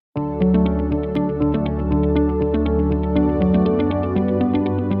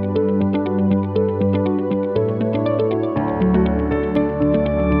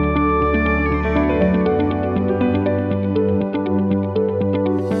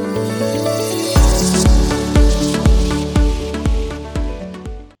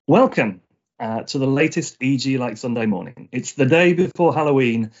Welcome to the latest EG Like Sunday morning. It's the day before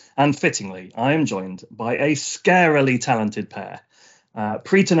Halloween, and fittingly, I am joined by a scarily talented pair,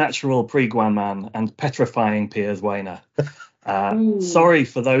 preternatural pre-Guan Man and petrifying Piers Wayner. Sorry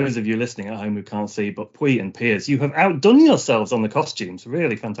for those of you listening at home who can't see, but Pui and Piers, you have outdone yourselves on the costumes.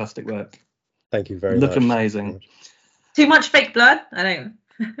 Really fantastic work. Thank you very much. Look amazing. Too much fake blood? I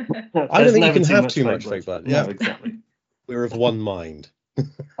don't think you can have too much fake blood. Yeah, no, exactly. We're of one mind.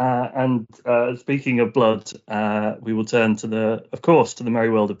 And speaking of blood, we will turn to the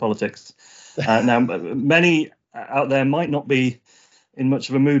merry world of politics. Now, many out there might not be in much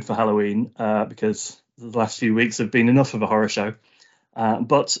of a mood for Halloween because the last few weeks have been enough of a horror show.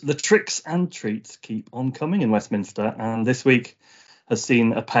 But the tricks and treats keep on coming in Westminster, and this week has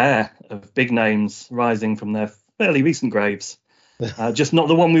seen a pair of big names rising from their fairly recent graves. Just not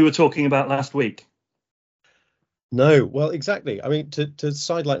the one we were talking about last week. No, well, exactly. I mean, to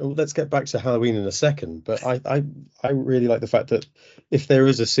sidelight, let's get back to Halloween in a second. But I really like the fact that if there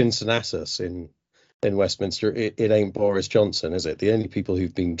is a Cincinnatus in Westminster, it ain't Boris Johnson, is it? The only people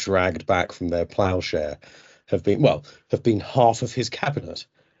who've been dragged back from their ploughshare have been half of his cabinet.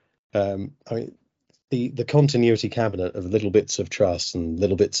 I mean, the continuity cabinet of little bits of Truss and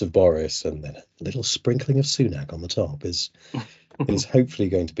little bits of Boris and then a little sprinkling of Sunak on the top is hopefully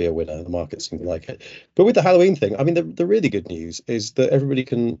going to be a winner. The market seem to like it. But with the Halloween thing, I mean, the really good news is that everybody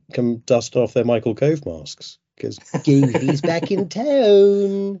can dust off their Michael Gove masks because Govey's back in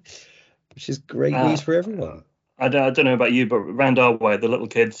town, which is great news for everyone. I don't know about you, but around our way, the little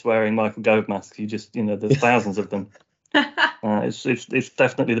kids wearing Michael Gove masks, there's thousands of them. It's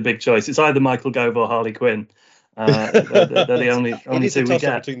definitely the big choice. It's either Michael Gove or Harley Quinn. They're the only two we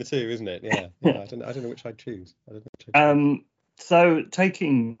get. Between the two, isn't it? Yeah. I don't know which I'd choose. So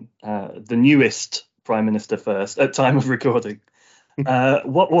taking the newest Prime Minister first at time of recording,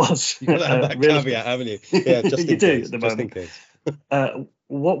 what was you've got to have that caveat, haven't you? Yeah, just in case. At the moment. Just in case.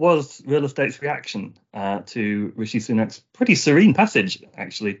 What was real estate's reaction to Rishi Sunak's pretty serene passage,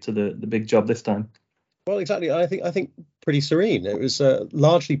 actually, to the big job this time? Well, exactly. I think pretty serene. It was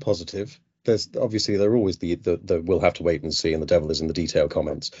largely positive. There are always the we'll have to wait and see, and the devil is in the detail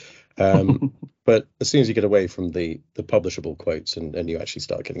comments. But as soon as you get away from the publishable quotes and you actually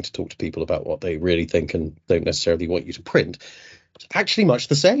start getting to talk to people about what they really think and don't necessarily want you to print, it's actually much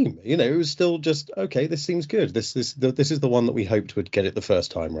the same. It was still just, okay, this seems good. This is the one that we hoped would get it the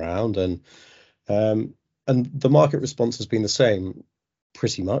first time around, and the market response has been the same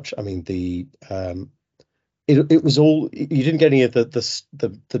pretty much. I mean, it was all, you didn't get any of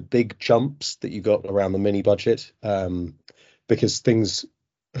the big jumps that you got around the mini budget because things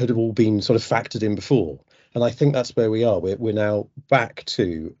had all been sort of factored in before. And I think that's where we are. We're now back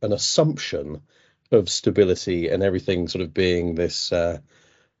to an assumption of stability and everything sort of being this, I'm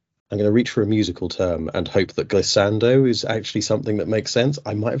going to reach for a musical term and hope that glissando is actually something that makes sense.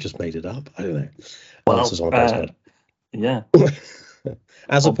 I might have just made it up. I don't know. Well, yeah.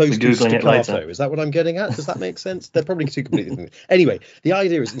 As opposed to staccato. Is that what I'm getting at? Does that make sense? They're probably two completely different things. Anyway, the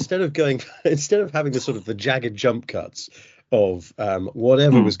idea is instead of having the jagged jump cuts of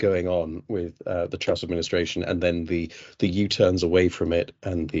whatever was going on with the Truss administration and then the U-turns away from it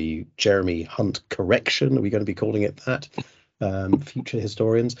and the Jeremy Hunt correction, are we going to be calling it that? Future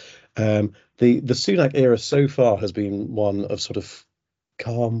historians. The Sunak era so far has been one of sort of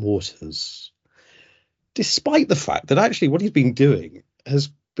calm waters, despite the fact that actually what he's been doing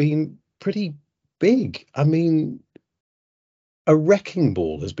has been pretty big. I mean, a wrecking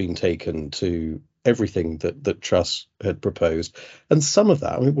ball has been taken to everything that Truss had proposed. And some of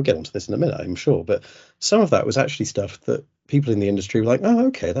that, I mean, we'll get onto this in a minute, I'm sure, but some of that was actually stuff that people in the industry were like, oh,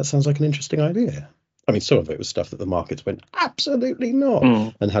 okay, that sounds like an interesting idea. I mean, some of it was stuff that the markets went, absolutely not,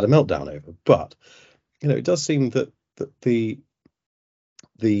 and had a meltdown over. But, it does seem that the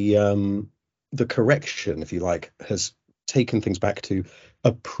correction, if you like, has taken things back to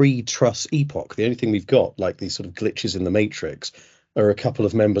a pre-Truss epoch. The only thing we've got, like these sort of glitches in the Matrix, are a couple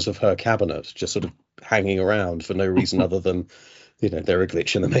of members of her cabinet just sort of hanging around for no reason other than, they're a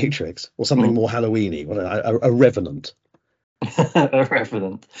glitch in the Matrix or something more Halloween-y, a revenant. A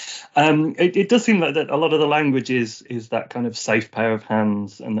revenant. It does seem like that a lot of the language is that kind of safe pair of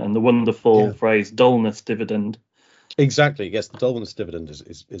hands and the wonderful phrase dullness dividend. Exactly. Yes, the dullness dividend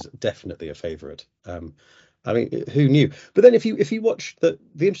is definitely a favourite. I mean, who knew? But then if you watch the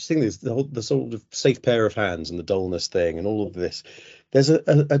interesting thing is the sort of safe pair of hands and the dullness thing and all of this, there's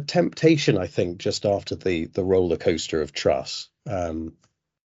a temptation, I think, just after the roller coaster of Truss,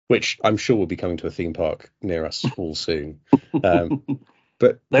 which I'm sure will be coming to a theme park near us all soon.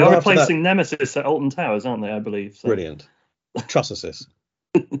 But they are replacing Nemesis at Alton Towers, aren't they? I believe. So. Brilliant. Trussasis.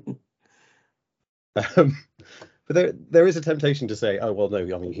 But there is a temptation to say, oh well, no,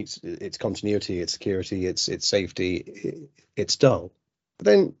 I mean it's continuity, it's security, it's safety, it's dull. But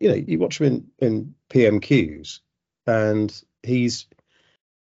then you watch him in PMQs, and he's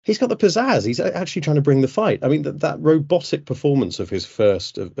got the pizzazz. He's actually trying to bring the fight. I mean, that robotic performance of his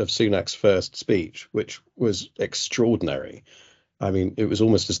of Sunak's first speech, which was extraordinary. I mean, it was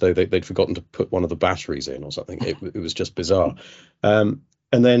almost as though they'd forgotten to put one of the batteries in or something. It was just bizarre. And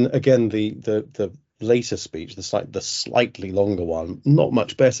then again, the later speech, the slightly longer one, not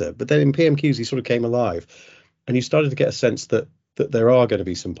much better. But then in PMQs, he sort of came alive, and you started to get a sense that there are going to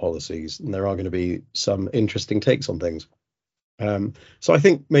be some policies and there are going to be some interesting takes on things. So I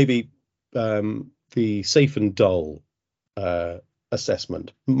think maybe the safe and dull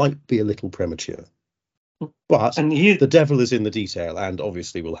assessment might be a little premature. But the devil is in the detail, and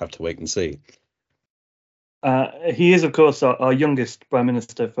obviously we'll have to wait and see. He is, of course, our youngest prime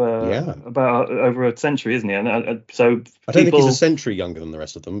minister for about over a century, isn't he? And so I don't think he's a century younger than the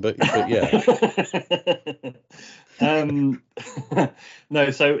rest of them, but yeah. No,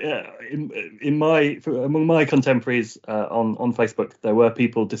 so among my contemporaries on Facebook, there were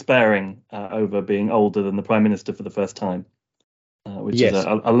people despairing over being older than the prime minister for the first time, which is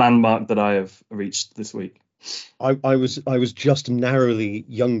a landmark that I have reached this week. I was just narrowly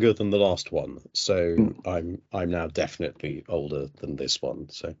younger than the last one, so I'm now definitely older than this one.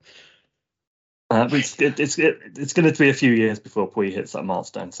 So it's going to be a few years before Pui hits that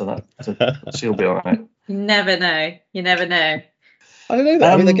milestone, so she'll be all right. You never know. I don't know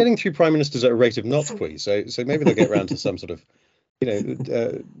that. I mean, they're getting through prime ministers at a rate of knots, Pui. So maybe they'll get around to some sort of,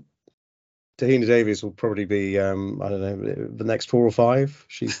 Tahina Davies will probably be, I don't know, the next 4 or 5.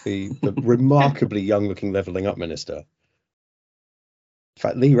 She's the remarkably young-looking levelling up minister. In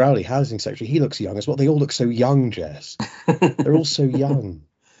fact, Lee Rowley, housing secretary, he looks young as well. They all look so young, Jess. They're all so young.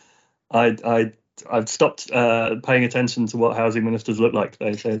 I've stopped paying attention to what housing ministers look like.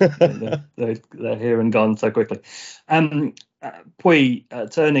 They're here and gone so quickly. Pui,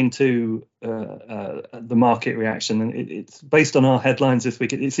 turning to the market reaction, and it's based on our headlines this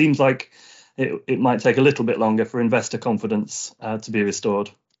week. It seems like it might take a little bit longer for investor confidence to be restored.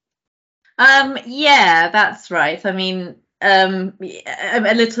 Yeah, that's right. I mean,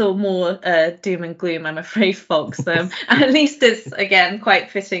 a little more doom and gloom, I'm afraid, folks. At least it's, again, quite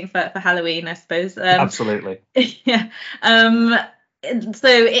fitting for Halloween, I suppose. Absolutely. Yeah.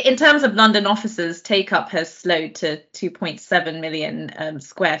 So in terms of London offices, take-up has slowed to 2.7 million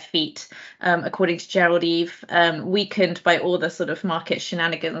square feet, according to Gerald Eve, weakened by all the sort of market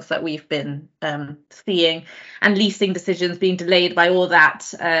shenanigans that we've been seeing, and leasing decisions being delayed by all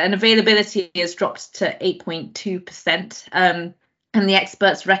that. And availability has dropped to 8.2%. And the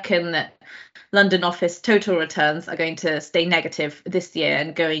experts reckon that London office total returns are going to stay negative this year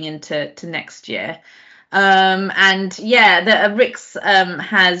and going into next year. And yeah, the RICS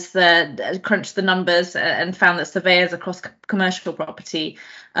has crunched the numbers and found that surveyors across commercial property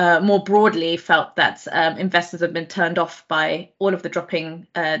more broadly felt that investors have been turned off by all of the dropping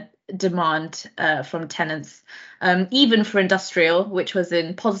demand from tenants, even for industrial, which was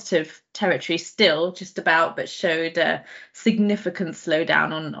in positive territory still just about, but showed a significant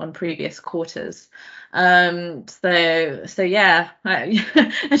slowdown on previous quarters. So yeah,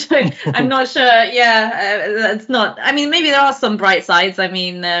 I'm not sure. Yeah, it's not. I mean, maybe there are some bright sides. I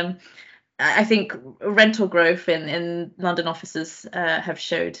mean, I think rental growth in London offices have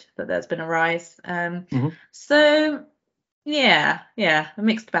showed that there's been a rise. So yeah, a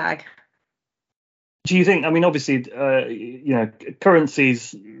mixed bag. Do you think? I mean, obviously,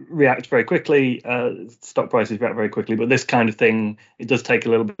 currencies react very quickly, stock prices react very quickly, but this kind of thing, it does take a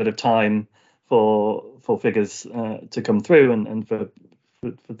little bit of time for figures to come through and for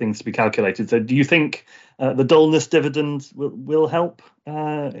things to be calculated. So do you think the dullness dividend will help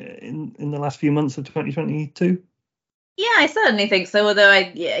in the last few months of 2022? Yeah, I certainly think so. Although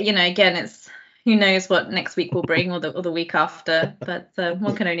again, it's who knows what next week will bring or the week after, but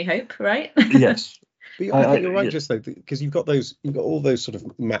one can only hope, right? Yes. But I think you're right, just though, because you've got all those sort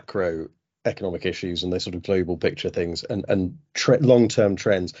of macro economic issues and those sort of global picture things and long-term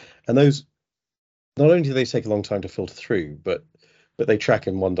trends, and those not only do they take a long time to filter through, but they track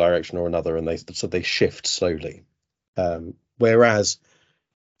in one direction or another, and they shift slowly. Whereas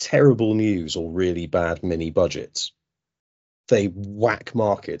terrible news or really bad mini budgets, they whack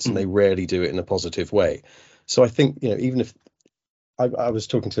markets and they rarely do it in a positive way. So I think even if I was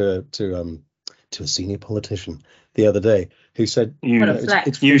talking to a senior politician the other day who said,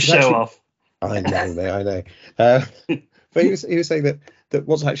 you show off. I know, mate, I know. But he was saying that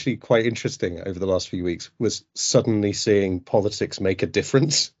what's actually quite interesting over the last few weeks was suddenly seeing politics make a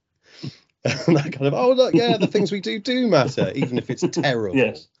difference. And that kind of, oh look, yeah, the things we do matter, even if it's terrible.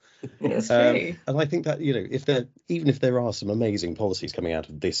 Yes. It's true. And I think that, even if there are some amazing policies coming out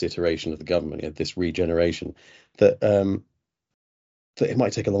of this iteration of the government, this regeneration, that it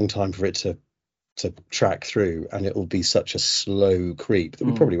might take a long time for it to track through, and it will be such a slow creep that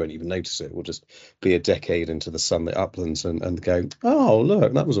we probably won't even notice it. We'll just be a decade into the sunlit uplands and go, oh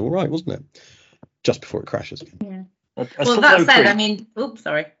look, that was all right, wasn't it? Just before it crashes again. Yeah. Well, that said, I mean, oops,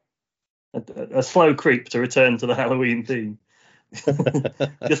 sorry. A slow creep, to return to the Halloween theme.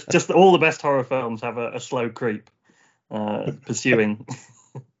 just all the best horror films have a slow creep pursuing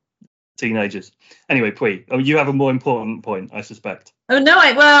teenagers. Anyway, Pui, you have a more important point, I suspect. Oh no,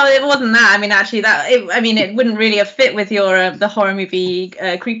 well, it wasn't that. I mean, actually, it wouldn't really have fit with your the horror movie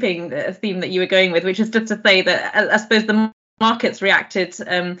creeping theme that you were going with, which is just to say that I suppose the markets reacted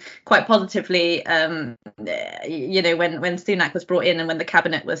quite positively, when Sunak was brought in and when the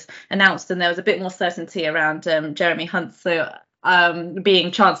cabinet was announced, and there was a bit more certainty around Jeremy Hunt. So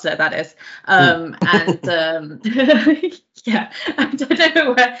being Chancellor, that is, and yeah, I don't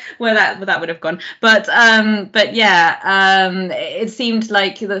know where that would have gone, but yeah, it seemed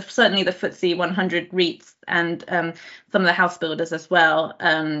like certainly the FTSE 100 REITs and some of the house builders as well.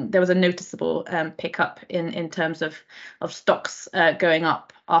 There was a noticeable pickup in terms of stocks going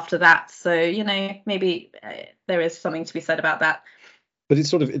up after that. So maybe there is something to be said about that. But it's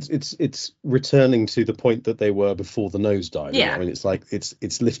sort of it's returning to the point that they were before the nosedive. Yeah. I mean, it's like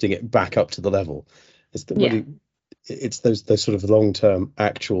it's lifting it back up to the level. It's those sort of long-term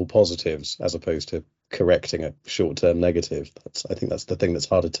actual positives as opposed to correcting a short-term negative. I think that's the thing that's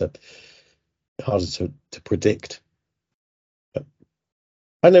harder to predict. But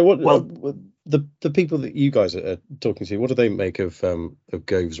I know what the people that you guys are talking to. What do they make of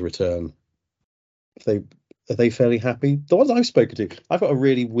Gove's return? Are they fairly happy? The ones I've spoken to, I've got a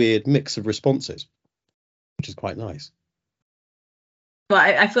really weird mix of responses, which is quite nice. Well,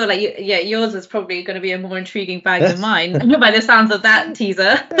 I feel like yours is probably going to be a more intriguing bag than mine by the sounds of that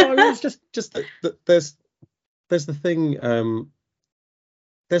teaser. No, I mean, it's just that there's the thing.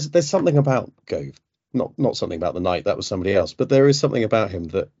 There's something about Gove, not something about the night. That was somebody else, but there is something about him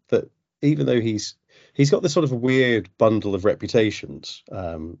that even though he's got this sort of a weird bundle of reputations.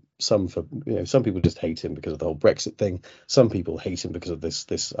 Some people just hate him because of the whole Brexit thing. Some people hate him because of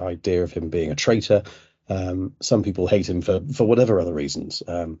this idea of him being a traitor. Some people hate him for whatever other reasons.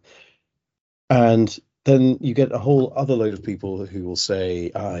 And then you get a whole other load of people who will say,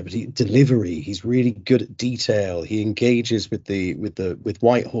 but delivery, he's really good at detail. He engages with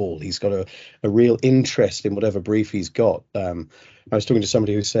Whitehall. He's got a real interest in whatever brief he's got. I was talking to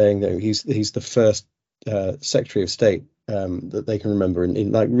somebody who's saying that he's the first Secretary of State that they can remember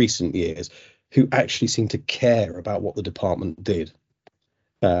in like recent years who actually seemed to care about what the department did.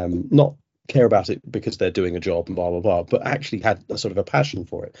 Not care about it because they're doing a job and blah blah blah, but actually had a sort of a passion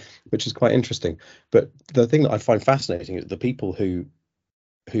for it, which is quite interesting. But the thing that I find fascinating is the people who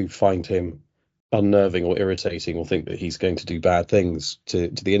find him unnerving or irritating or think that he's going to do bad things to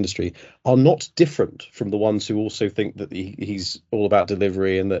the industry are not different from the ones who also think that he's all about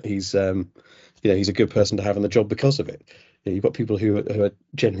delivery and that he's he's a good person to have in the job because of it. You've got people who are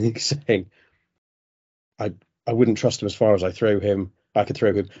genuinely saying, I wouldn't trust him as far as I could throw him.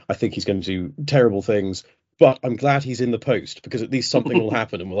 I think he's going to do terrible things, but I'm glad he's in the post because at least something will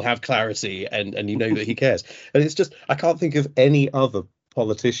happen and we'll have clarity and that he cares. And it's just, I can't think of any other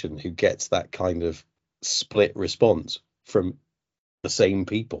politician who gets that kind of split response from the same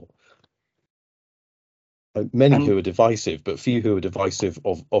people. Many who are divisive, but few who are divisive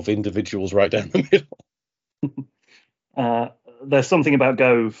of individuals right down the middle. There's Something About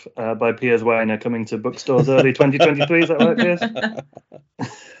Gove by Piers Weiner coming to bookstores early 2023. Is that right, Piers?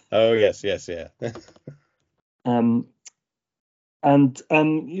 Oh yes, yeah.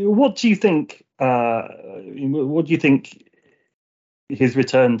 What do you think? What do you think his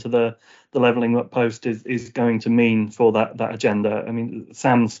return to the Levelling Up post is going to mean for that agenda? I mean,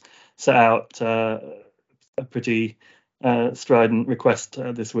 Sam's set out a pretty strident request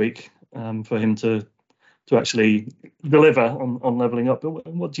this week for him to actually deliver on Levelling Up. But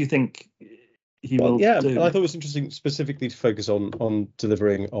what do you think he will do? And I thought it was interesting specifically to focus on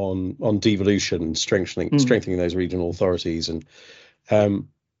delivering on devolution, strengthening those regional authorities, and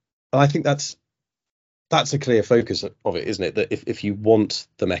I think that's a clear focus of it, isn't it? That if you want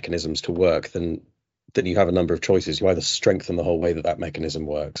the mechanisms to work, then you have a number of choices. You either strengthen the whole way that mechanism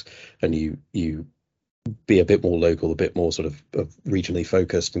works, and you be a bit more local, a bit more sort of regionally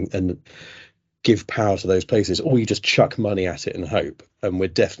focused, and give power to those places, or you just chuck money at it and hope. And we're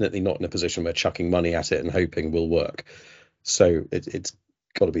definitely not in a position where chucking money at it and hoping will work. So it's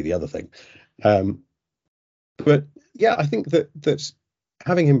got to be the other thing. But yeah, I think that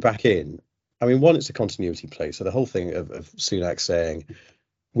having him back in, I mean, one, it's a continuity play. So the whole thing of Sunak saying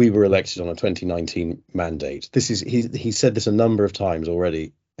we were elected on a 2019 mandate. He said this a number of times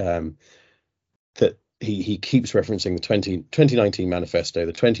already, that he keeps referencing the 2019 manifesto,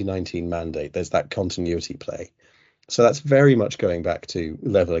 the 2019 mandate. There's that continuity play. So that's very much going back to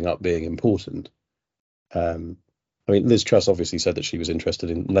levelling up being important. I mean, Liz Truss obviously said that she was interested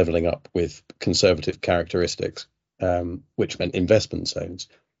in levelling up with conservative characteristics, which meant investment zones.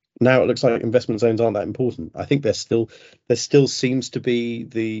 Now it looks like investment zones aren't that important. I think there still seems to be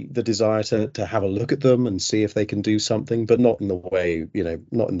the desire to have a look at them and see if they can do something, but not in the way,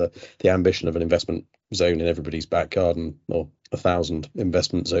 not in the ambition of an investment zone in everybody's back garden, or 1,000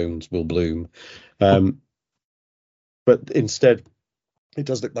 investment zones will bloom. But instead, it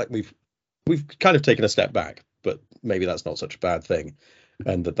does look like we've kind of taken a step back, but maybe that's not such a bad thing,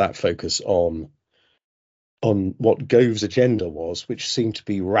 and that focus on what Gove's agenda was, which seemed to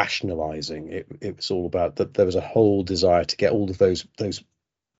be rationalising. It was all about that there was a whole desire to get all of those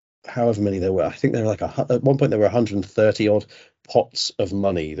however many there were. I think there were at one point there were 130 odd pots of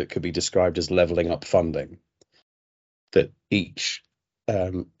money that could be described as levelling up funding, that each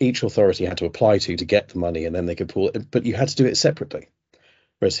authority had to apply to get the money, and then they could pull it, but you had to do it separately.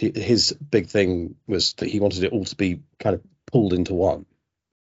 Whereas his big thing was that he wanted it all to be kind of pulled into one.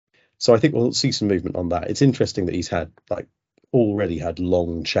 So I think we'll see some movement on that. It's interesting that he's already had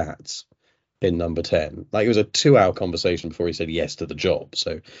long chats in Number 10. It was a 2-hour conversation before he said yes to the job.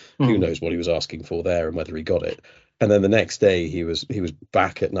 So who knows what he was asking for there and whether he got it. And then the next day he was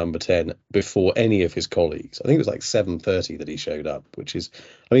back at Number 10 before any of his colleagues. I think it was 7:30 that he showed up, which is,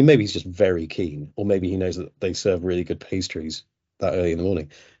 I mean, maybe he's just very keen, or maybe he knows that they serve really good pastries that early in the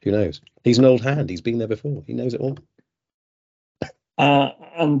morning. Who knows? He's an old hand. He's been there before. He knows it all.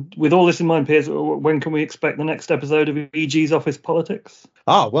 And with all this in mind, Piers, when can we expect the next episode of EG's Office Politics?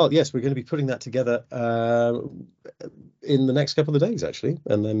 Well, yes, we're going to be putting that together in the next couple of days, actually,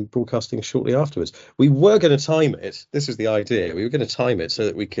 and then broadcasting shortly afterwards. We were going to time it. This was the idea. We were going to time it so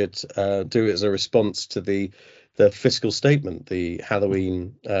that we could do it as a response to the fiscal statement, the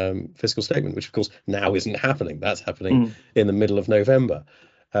Halloween fiscal statement, which, of course, now isn't happening. That's happening in the middle of November.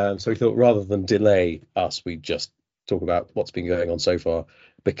 So we thought rather than delay us, we'd just talk about what's been going on so far,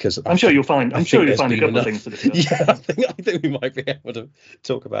 because I'm sure you'll find a couple of things to discuss. Yeah, I think we might be able to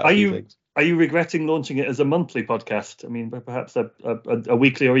talk about things. Are you regretting launching it as a monthly podcast? I mean, perhaps a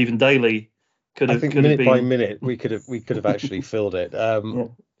weekly or even daily could have minute been... by minute we could have actually filled it.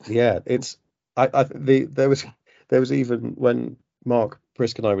 It's there was even when Mark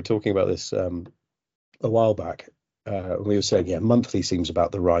Prisk and I were talking about this a while back. We were saying, monthly seems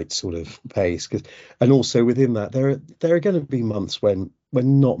about the right sort of pace, and also within that, there are going to be months when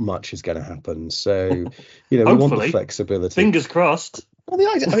not much is going to happen. So, we want the flexibility. Fingers crossed. Well,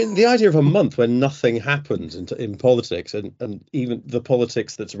 the idea of a month when nothing happens in politics, and even the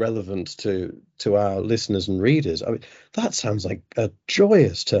politics that's relevant to our listeners and readers, I mean, that sounds like a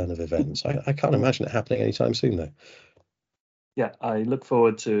joyous turn of events. I can't imagine it happening anytime soon, though. Yeah, I look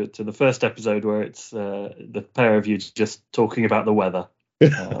forward to the first episode where it's the pair of you just talking about the weather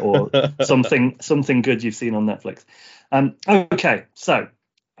or something good you've seen on Netflix. Okay, so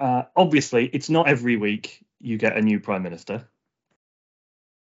obviously it's not every week you get a new Prime Minister.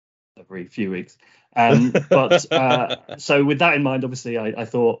 Every few weeks. But so with that in mind, obviously I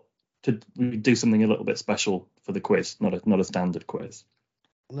thought we'd do something a little bit special for the quiz, not a standard quiz.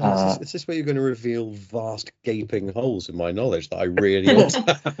 No, is this where you're going to reveal vast gaping holes in my knowledge that I really want?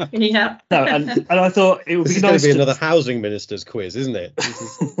 Yeah. No, and I thought it would be nice to be another housing minister's quiz, isn't it?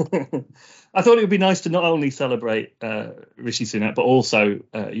 I thought it would be nice to not only celebrate Rishi Sunak, but also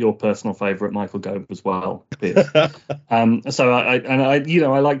your personal favourite Michael Gove as well. So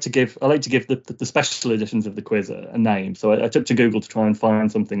I like to give the special editions of the quiz a name. So I took to Google to try and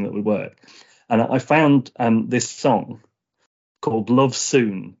find something that would work, and I found this song called Love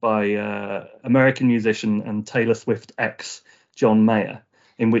Soon by American musician and Taylor Swift ex John Mayer,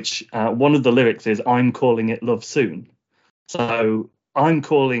 in which one of the lyrics is "I'm calling it Love Soon." So I'm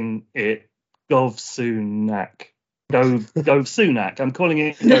calling it Gove Sunak. Gove Sunak. I'm calling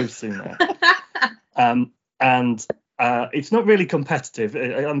it Gove Sunak. And it's not really competitive.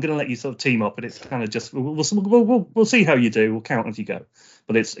 I'm going to let you sort of team up, but it's kind of just we'll see how you do. We'll count as you go.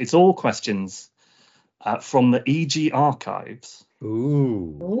 But it's all questions from the EG archives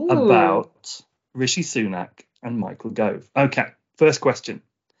about Rishi Sunak and Michael Gove. Okay, first question.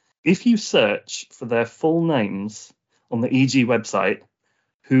 If you search for their full names on the EG website,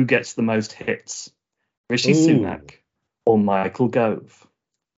 who gets the most hits? Rishi Sunak or Michael Gove?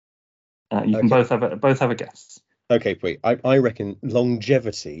 You can both have a guess. Okay, wait. I reckon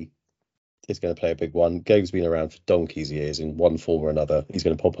longevity is going to play a big one. Gove's been around for donkey's years in one form or another. He's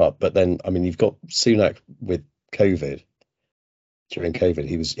going to pop up. But then, I mean, you've got Sunak with COVID. During COVID,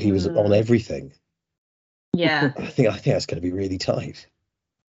 he was on everything. Yeah. I think that's going to be really tight.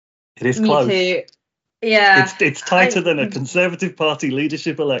 It is close. Me too. Yeah. It's tighter than a Conservative Party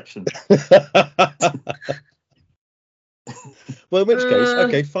leadership election. Well, in which case,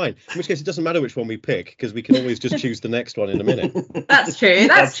 okay, fine. In which case, it doesn't matter which one we pick because we can always just choose the next one in a minute. That's true.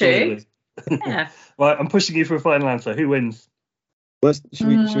 That's true. Yeah. Right, I'm pushing you for a final answer. Who wins? Should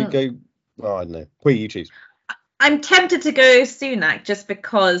we go? Oh, I don't know. Who you choose? I'm tempted to go Sunak just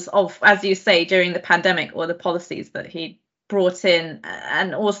because of, as you say, during the pandemic or the policies that he brought in,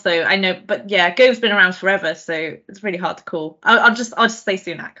 and also I know, but yeah, Gove's been around forever, so it's really hard to call. I'll just say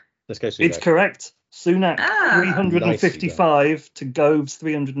Sunak. Let's go Sunak. It's correct. Sunak 355 to Gove's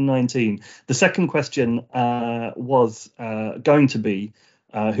 319. The second question was going to be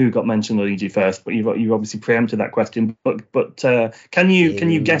who got mentioned on EG first, but you obviously preempted that question. But can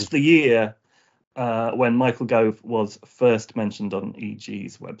you guess the year when Michael Gove was first mentioned on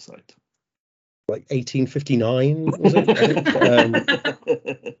EG's website? Like 1859, was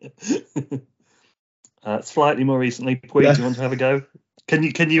it? Slightly more recently. Pui, do you want to have a go? Can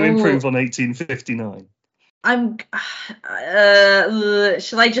you improve on 1859? I'll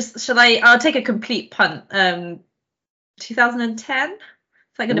take a complete punt. 2010? Is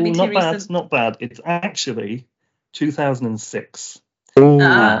that going to be too recent? Not bad. It's actually 2006.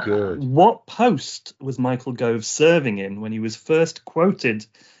 Oh, good. What post was Michael Gove serving in when he was first quoted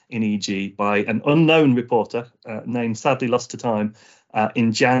in EG by an unknown reporter, name sadly lost to time,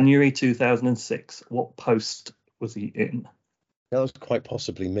 in January 2006? What post was he in? That was quite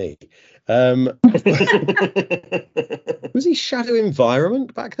possibly me. Was he Shadow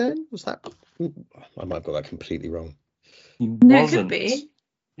Environment back then? Was that? I might have got that completely wrong. No, it could be.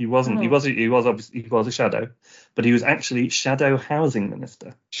 He wasn't. Oh. He was obviously a shadow, but he was actually Shadow Housing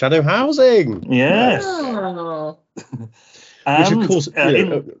Minister. Shadow Housing. Yes. Oh. Which of course,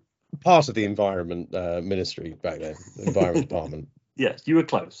 part of the Environment Ministry back then, the Environment Department. Yes, you were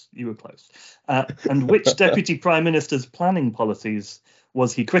close. And which Deputy Prime Minister's planning policies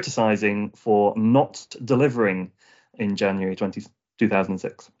was he criticising for not delivering in January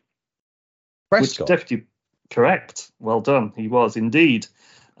 2006? Prescott. Which deputy? Correct. Well done. He was indeed.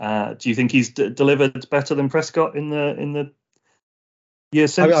 Do you think he's delivered better than Prescott in the year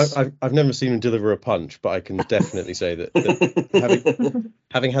since? I've never seen him deliver a punch, but I can definitely say that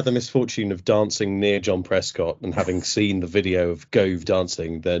having had the misfortune of dancing near John Prescott and having seen the video of Gove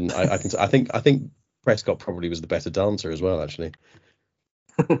dancing, then I think Prescott probably was the better dancer as well, actually.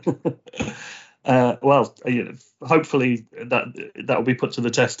 Well, hopefully that will be put to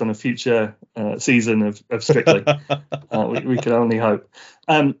the test on a future season of Strictly. We can only hope.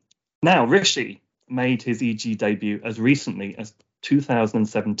 Now, Rishi made his EG debut as recently as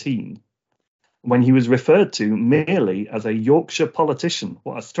 2017, when he was referred to merely as a Yorkshire politician.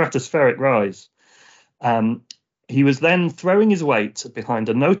 What a stratospheric rise. He was then throwing his weight behind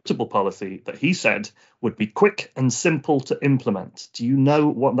a notable policy that he said would be quick and simple to implement. Do you know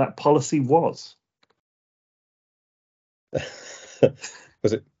what that policy was?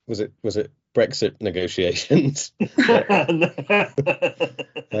 Was it Brexit negotiations?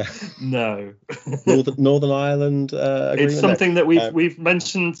 No. Northern Ireland agreement? It's something that we've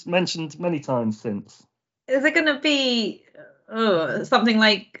mentioned many times since. Is it going to be something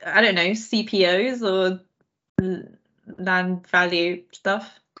like, I don't know, CPOs or land value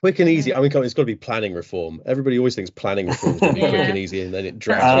stuff? Quick and easy. I mean, it's got to be planning reform. Everybody always thinks planning reform is going to be quick and easy, and then it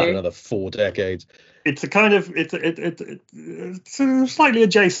drags out another 4 decades. It's a kind of it's slightly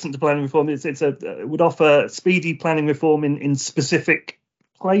adjacent to planning reform. It would offer speedy planning reform in specific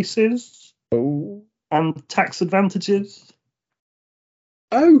places and tax advantages.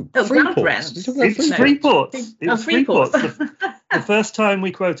 Freeports. It's Freeports. The first time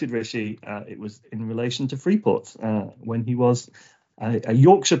we quoted Rishi, it was in relation to Freeports when he was a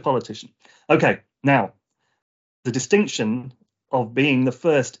Yorkshire politician. Okay, now the distinction of being the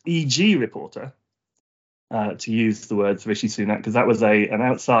first EG reporter to use the words Rishi Sunak, because that was an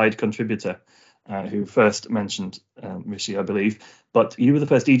outside contributor who first mentioned Rishi, I believe. But you were the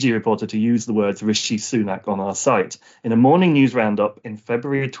first EG reporter to use the words Rishi Sunak on our site in a morning news roundup in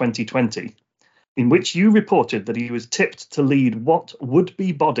February 2020, in which you reported that he was tipped to lead what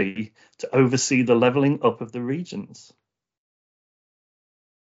would-be body to oversee the levelling up of the regions.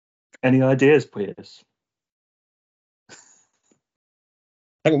 Any ideas, Piers?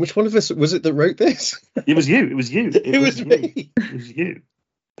 Hang on, which one of us was it that wrote this? It was you. It was me. It was you.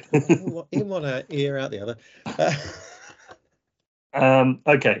 In one ear, out the other.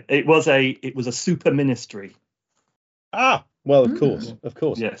 Okay, it was a super ministry. Well, of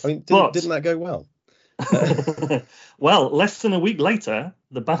course. Yes, I mean, didn't that go well? Well, less than a week later,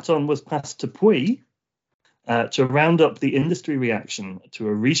 the baton was passed to Puig to round up the industry reaction to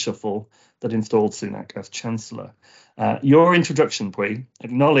a reshuffle that installed Sunak as Chancellor. Your introduction, Puig,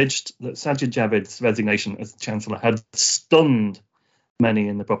 acknowledged that Sajid Javid's resignation as Chancellor had stunned many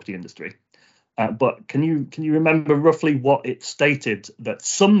in the property industry. But can you remember roughly what it stated that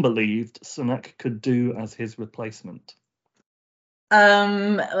some believed Sunak could do as his replacement?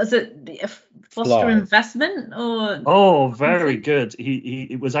 Was it foster investment or? Oh, very good.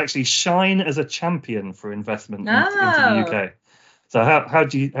 It was actually shine as a champion for investment into the UK. So how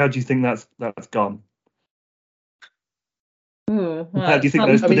do you think that's gone? Ooh, well, how do you think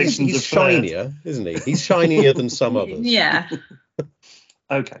those predictions he's shinier, isn't he? He's shinier than some others. Yeah.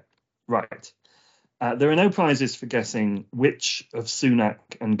 Okay, right. There are no prizes for guessing which of Sunak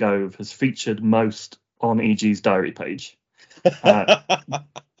and Gove has featured most on EG's diary page.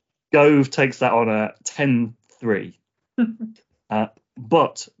 Gove takes that on a 10-3.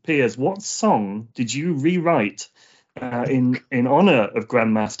 But Piers, what song did you rewrite in honour of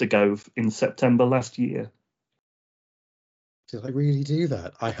Grandmaster Gove in September last year? Did I really do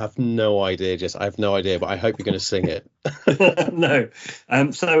that? I have no idea, Jess. I have no idea, but I hope you're going to sing it. No.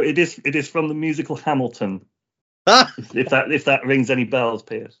 So it is from the musical Hamilton. if that rings any bells,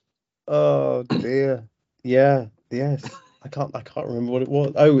 Piers. Oh dear. Yeah. Yes. I can't remember what it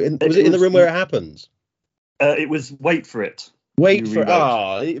was. Oh, was it in the room where it happens? It was Wait for It. Wait for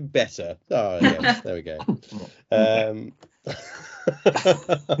it. Better. Oh yes. There we go.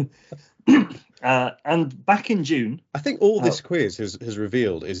 And back in June, I think all this quiz has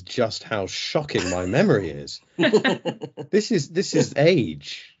revealed is just how shocking my memory is. This is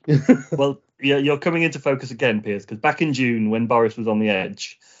age. Well, yeah, you're coming into focus again, Piers, because back in June, when Boris was on the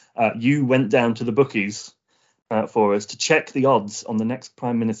edge, you went down to the bookies for us to check the odds on the next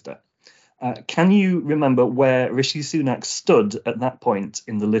Prime Minister. Can you remember where Rishi Sunak stood at that point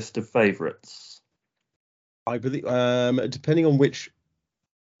in the list of favourites? I believe, depending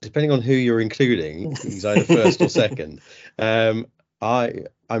on who you're including, he's either first or second.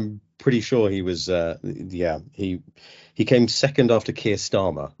 I'm pretty sure he was. He came second after Keir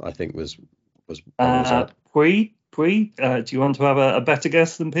Starmer. I think was. Puig, do you want to have a better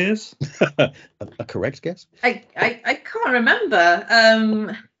guess than Piers? a correct guess? I can't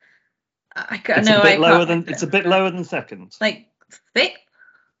remember. It's a bit lower than second. Like sixth.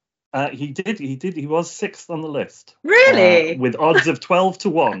 He was sixth on the list. Really? With odds of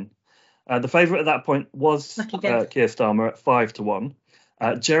 12-1. The favourite at that point was Keir Starmer at 5-1.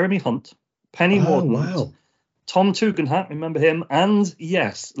 Jeremy Hunt, Penny Mordaunt, wow. Tom Tugendhat, remember him, and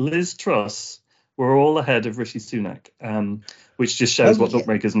yes, Liz Truss were all ahead of Rishi Sunak, which just shows what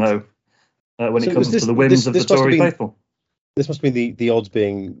bookmakers know when it comes to the whims of the Tory faithful. This must be the odds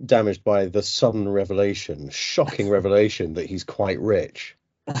being damaged by the sudden shocking revelation that he's quite rich.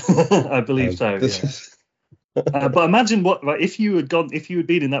 I believe so. Yeah. But imagine if you had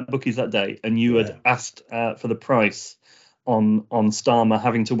been in that bookies that day and you had asked for the price on Starmer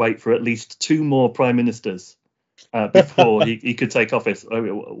having to wait for at least 2 more prime ministers before he could take office.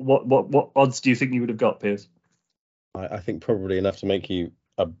 What odds do you think you would have got, Piers? I think probably enough to make you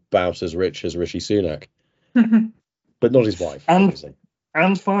about as rich as Rishi Sunak, but not his wife.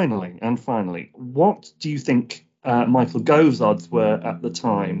 And finally, what do you think Michael Gove's odds were at the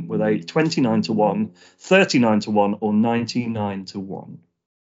time? Were they 29-1, 39-1, or 99-1?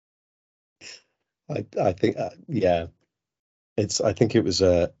 I think I think it was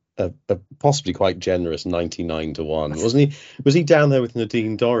a possibly quite generous 99-1, wasn't he? Was he down there with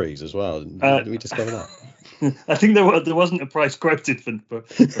Nadine Dorries as well? Did we discover that? I think there wasn't a price quoted for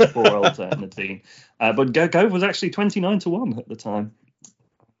poor old Nadine, but Gove was actually 29-1 at the time.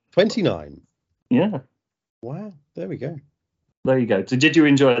 29. Yeah. Wow. There we go. There you go. So did you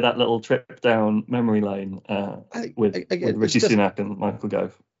enjoy that little trip down memory lane with Rishi Sunak and Michael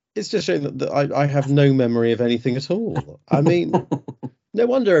Gove? It's just showing that I have no memory of anything at all. I mean, no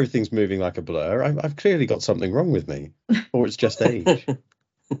wonder everything's moving like a blur. I've clearly got something wrong with me, or it's just age.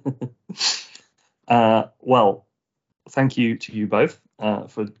 Well, thank you to you both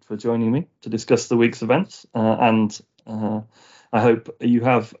for joining me to discuss the week's events, and I hope you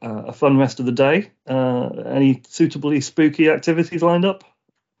have a fun rest of the day. Any suitably spooky activities lined up?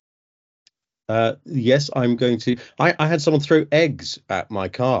 Yes, I'm going to. I had someone throw eggs at my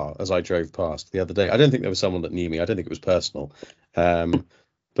car as I drove past the other day. I don't think there was someone that knew me. I don't think it was personal.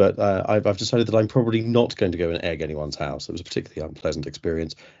 But I've decided that I'm probably not going to go and egg anyone's house. It was a particularly unpleasant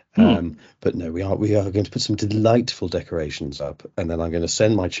experience. But no, we are going to put some delightful decorations up, and then I'm going to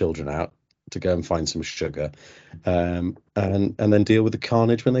send my children out to go and find some sugar, and then deal with the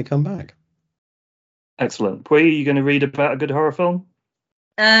carnage when they come back. Excellent. Pui, are you going to read about a good horror film?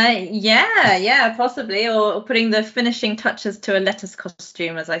 Yeah, possibly, or putting the finishing touches to a lettuce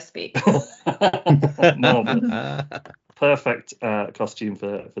costume as I speak. Perfect costume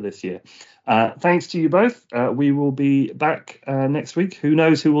for this year. Thanks to you both. We will be back next week. Who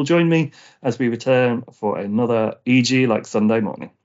knows who will join me as we return for another EG like Sunday morning.